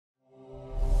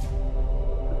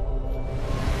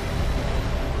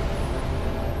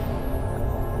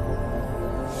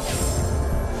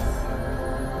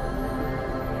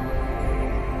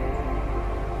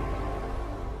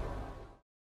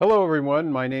Hello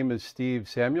everyone, my name is Steve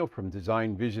Samuel from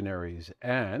Design Visionaries,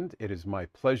 and it is my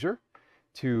pleasure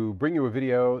to bring you a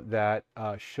video that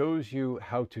shows you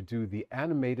how to do the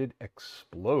animated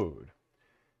explode.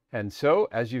 And so,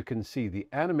 as you can see, the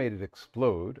animated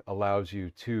explode allows you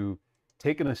to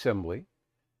take an assembly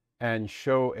and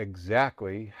show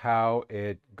exactly how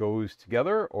it goes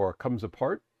together or comes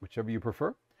apart, whichever you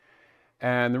prefer.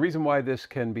 And the reason why this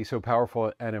can be so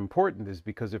powerful and important is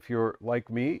because if you're like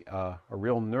me, a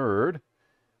real nerd,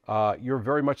 you're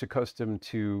very much accustomed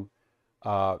to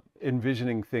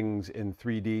envisioning things in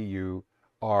 3D. You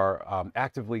are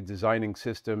actively designing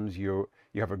systems. You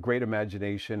have a great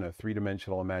imagination, a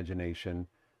three-dimensional imagination.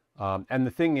 And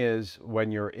the thing is,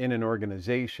 when you're in an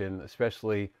organization,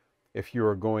 especially if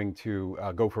you're going to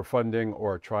go for funding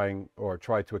or try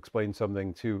to explain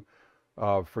something to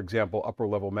for example,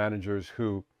 upper-level managers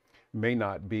who may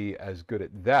not be as good at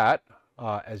that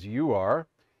as you are,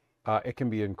 it can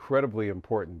be incredibly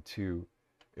important to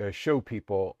show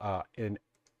people in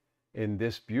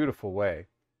this beautiful way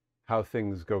how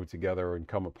things go together and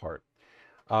come apart.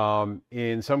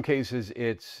 In some cases,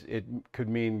 it could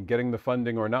mean getting the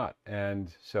funding or not,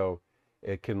 and so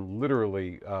it can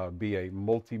literally be a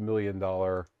multi-million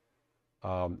dollar,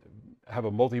 have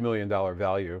a multi-million-dollar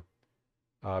value.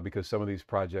 Because some of these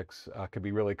projects can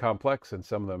be really complex, and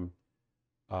some of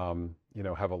them,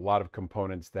 have a lot of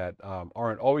components that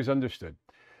aren't always understood.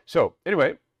 So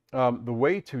anyway, the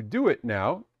way to do it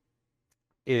now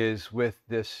is with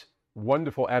this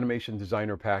wonderful animation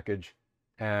designer package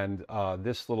and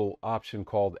this little option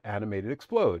called Animated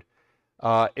Explode.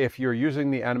 If you're using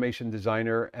the animation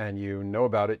designer and you know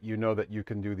about it, you know that you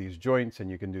can do these joints and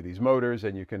you can do these motors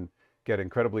and you can get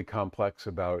incredibly complex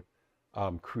about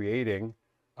creating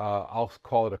I'll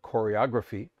call it a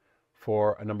choreography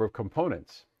for a number of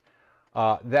components.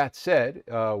 That said,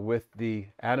 with the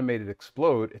animated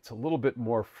explode, it's a little bit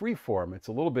more freeform. It's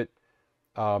a little bit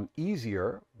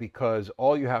easier because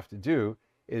all you have to do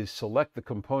is select the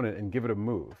component and give it a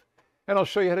move. And I'll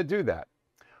show you how to do that.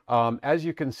 As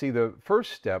you can see, the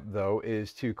first step, though,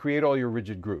 is to create all your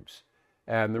rigid groups.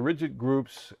 And the rigid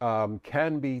groups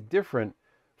can be different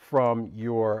from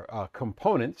your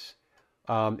components.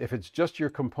 If it's just your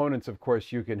components, of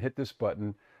course, you can hit this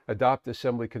button, adopt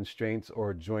assembly constraints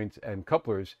or joints and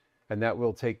couplers, and that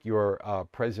will take your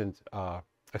present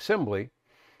assembly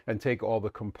and take all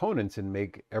the components and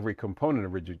make every component a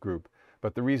rigid group.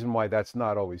 But the reason why that's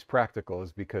not always practical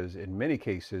is because in many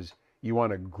cases, you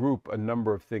want to group a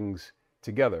number of things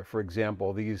together. For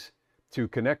example, these two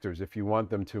connectors, if you want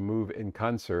them to move in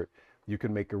concert, you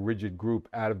can make a rigid group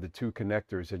out of the two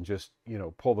connectors and just,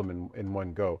 pull them in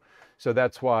one go. So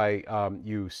that's why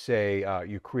you say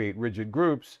you create rigid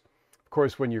groups. Of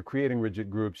course, when you're creating rigid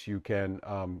groups, you can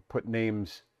put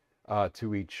names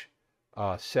to each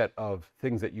set of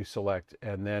things that you select,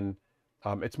 and then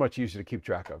it's much easier to keep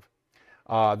track of.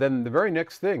 Then the very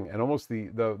next thing, and almost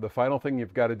the final thing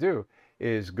you've got to do,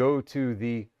 is go to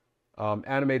the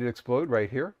animated explode right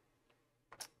here.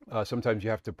 Sometimes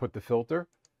you have to put the filter.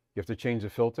 You have to change the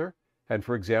filter. And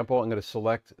for example, I'm going to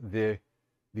select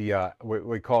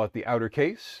we call it the outer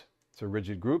case. It's a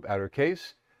rigid group, outer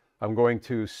case. I'm going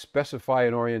to specify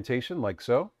an orientation like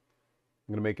so. I'm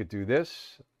going to make it do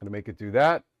this. I'm going to make it do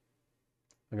that.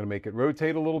 I'm going to make it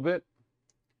rotate a little bit.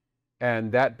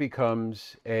 And that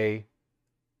becomes a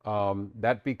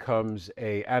animated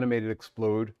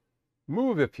explode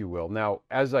move, if you will. Now,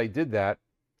 as I did that,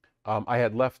 I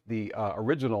had left the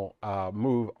original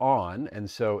move on, and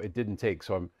so it didn't take.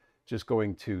 So I'm just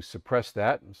going to suppress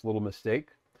that. It's a little mistake,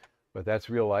 but that's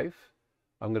real life.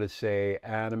 I'm going to say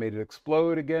animated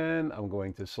explode again. I'm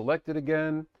going to select it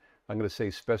again. I'm going to say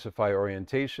specify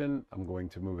orientation. I'm going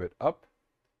to move it up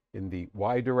in the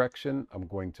Y direction. I'm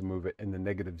going to move it in the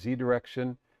negative Z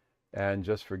direction. And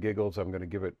just for giggles, I'm going to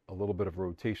give it a little bit of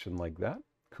rotation like that.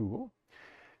 Cool.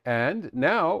 And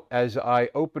now, as I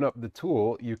open up the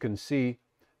tool, you can see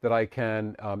that I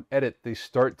can edit the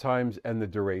start times and the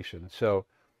duration. So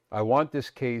I want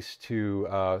this case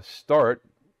to start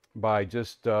by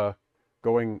just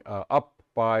going up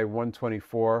by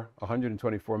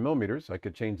 124 millimeters. I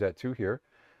could change that to here.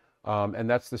 And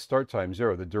that's the start time,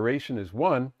 0. The duration is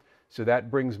 1, so that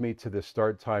brings me to the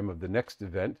start time of the next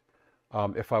event.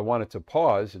 If I wanted to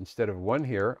pause, instead of 1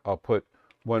 here, I'll put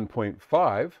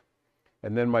 1.5.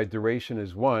 And then my duration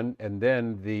is 1, and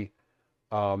then the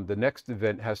next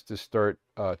event has to start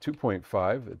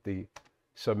 2.5 at the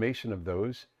summation of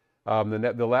those.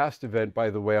 The last event, by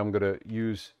the way, I'm going to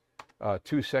use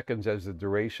 2 seconds as the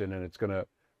duration, and it's going to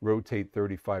rotate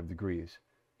 35 degrees.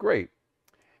 Great.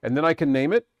 And then I can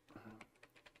name it.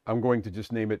 I'm going to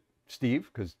just name it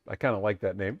Steve, because I kind of like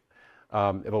that name.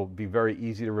 It'll be very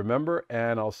easy to remember,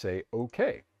 and I'll say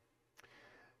OK.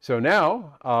 So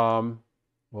now,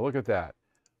 well, look at that.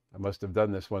 I must have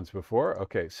done this once before.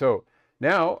 Okay, so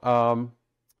now,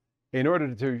 in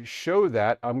order to show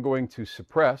that, I'm going to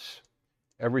suppress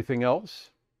everything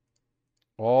else,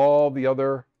 all the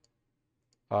other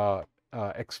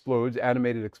explodes,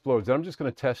 animated explodes. And I'm just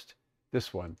going to test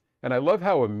this one. And I love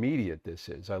how immediate this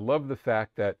is. I love the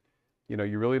fact that, you know,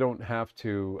 you really don't have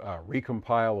to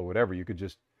recompile or whatever. You could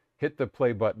just hit the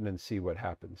play button and see what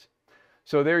happens.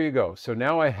 So there you go. So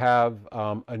now I have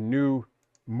a new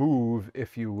move,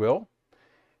 if you will.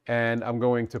 And I'm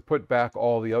going to put back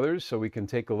all the others so we can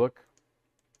take a look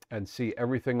and see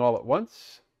everything all at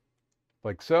once,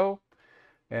 like so.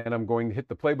 And I'm going to hit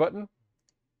the play button.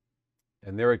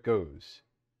 And there it goes.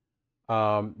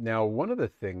 Now, one of the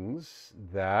things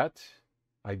that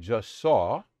I just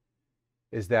saw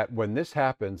is that when this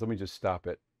happens, let me just stop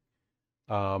it.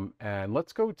 And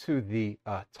let's go to the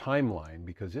timeline,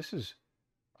 because this is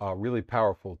a really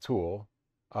powerful tool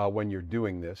when you're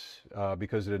doing this,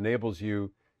 because it enables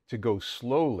you to go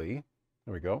slowly,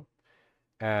 there we go,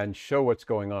 and show what's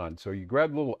going on. So you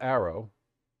grab the little arrow,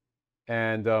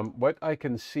 and what I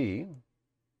can see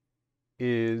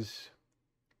is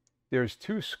there's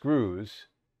two screws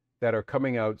that are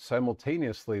coming out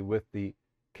simultaneously with the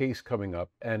case coming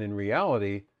up. And in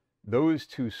reality, those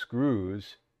two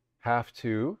screws have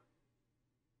to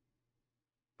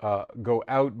go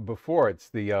out before. It's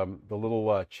the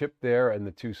little chip there and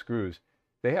the two screws.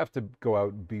 They have to go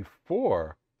out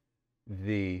before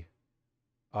the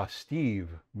Steve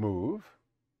move.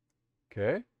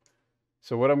 Okay.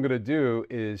 So what I'm going to do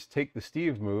is take the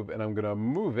Steve move and I'm going to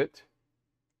move it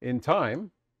in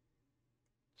time.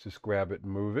 Just grab it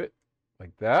and move it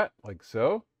like that, like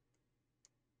so.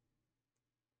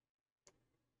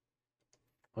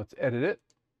 Let's edit it.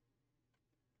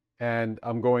 And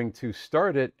I'm going to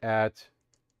start it at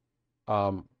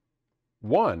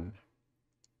 1.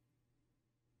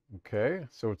 Okay,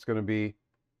 so it's going to be,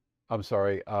 I'm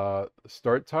sorry,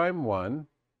 start time 1,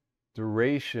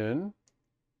 duration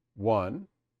 1,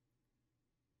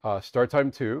 start time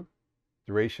 2,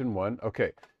 duration 1.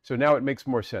 Okay, so now it makes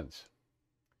more sense.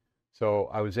 So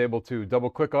I was able to double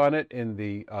click on it in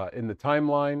the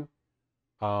timeline.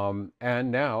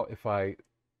 And now if I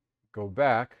go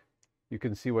back, you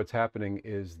can see what's happening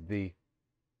is the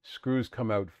screws come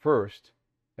out first,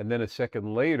 and then a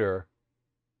second later,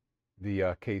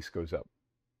 the case goes up.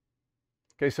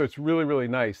 Okay, so it's really, really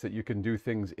nice that you can do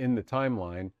things in the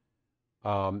timeline,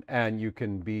 and you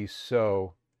can be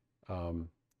so,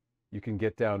 you can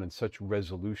get down in such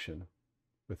resolution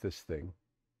with this thing.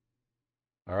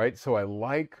 All right, so I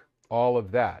like all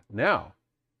of that. Now,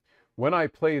 when I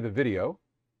play the video,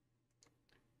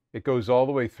 it goes all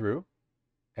the way through,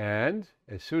 and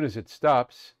as soon as it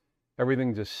stops,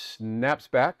 everything just snaps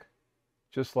back,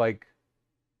 just like,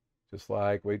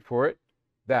 wait for it,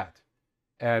 that.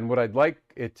 And what I'd like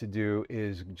it to do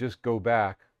is just go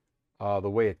back the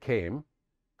way it came,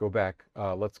 go back,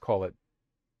 let's call it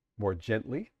more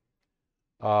gently.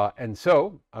 And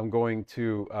so I'm going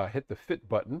to hit the fit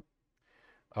button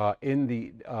in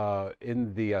the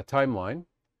timeline.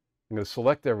 I'm going to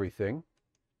select everything.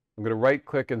 I'm going to right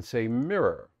click and say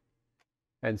mirror.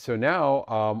 And so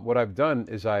now what I've done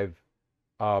is I've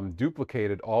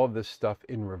duplicated all of this stuff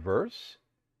in reverse.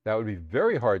 That would be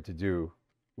very hard to do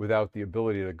without the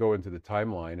ability to go into the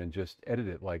timeline and just edit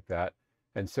it like that.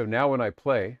 And so now when I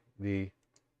play the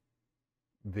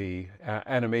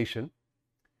animation,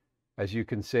 as you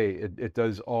can see, it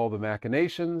does all the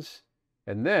machinations,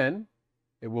 and then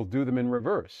it will do them in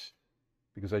reverse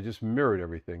because I just mirrored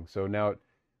everything. So now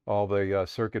all the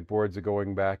circuit boards are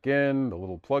going back in, the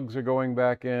little plugs are going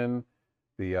back in,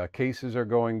 the cases are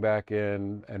going back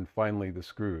in, and finally the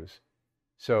screws.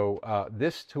 So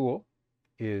this tool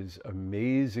is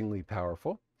amazingly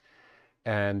powerful,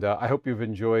 and I hope you've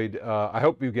enjoyed, I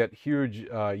hope you get huge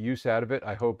use out of it.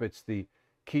 I hope it's the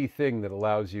key thing that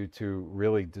allows you to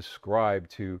really describe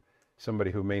to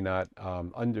somebody who may not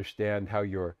understand how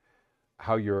your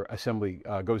assembly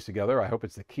goes together. I hope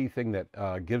it's the key thing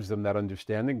that gives them that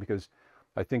understanding, because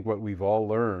I think what we've all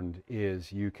learned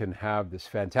is you can have this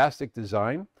fantastic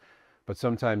design, but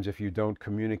sometimes if you don't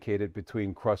communicate it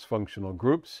between cross-functional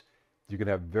groups, you can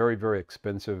have very, very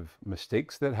expensive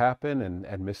mistakes that happen and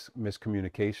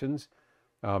miscommunications.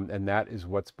 And that is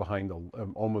what's behind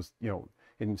almost, you know,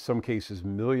 in some cases,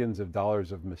 millions of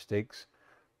dollars of mistakes.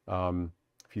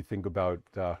 If you think about,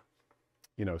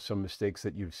 you know, some mistakes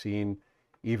that you've seen,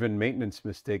 even maintenance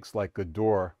mistakes like a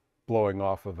door blowing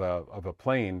off of a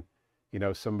plane You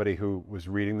know, somebody who was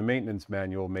reading the maintenance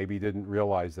manual maybe didn't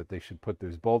realize that they should put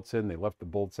those bolts in, they left the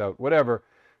bolts out, whatever.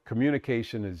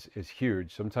 Communication is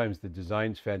huge. Sometimes the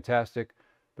design's fantastic,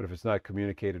 but if it's not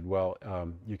communicated well,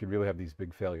 you can really have these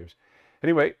big failures.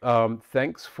 Anyway,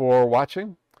 thanks for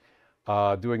watching.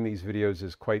 Doing these videos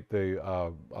is quite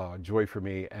the joy for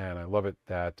me, and I love it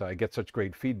that I get such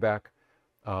great feedback.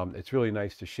 It's really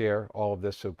nice to share all of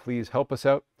this, so please help us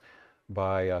out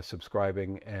by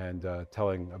subscribing and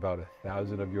telling about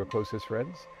 1,000 of your closest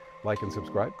friends. Like and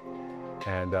subscribe,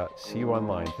 and see you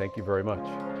online. Thank you very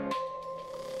much.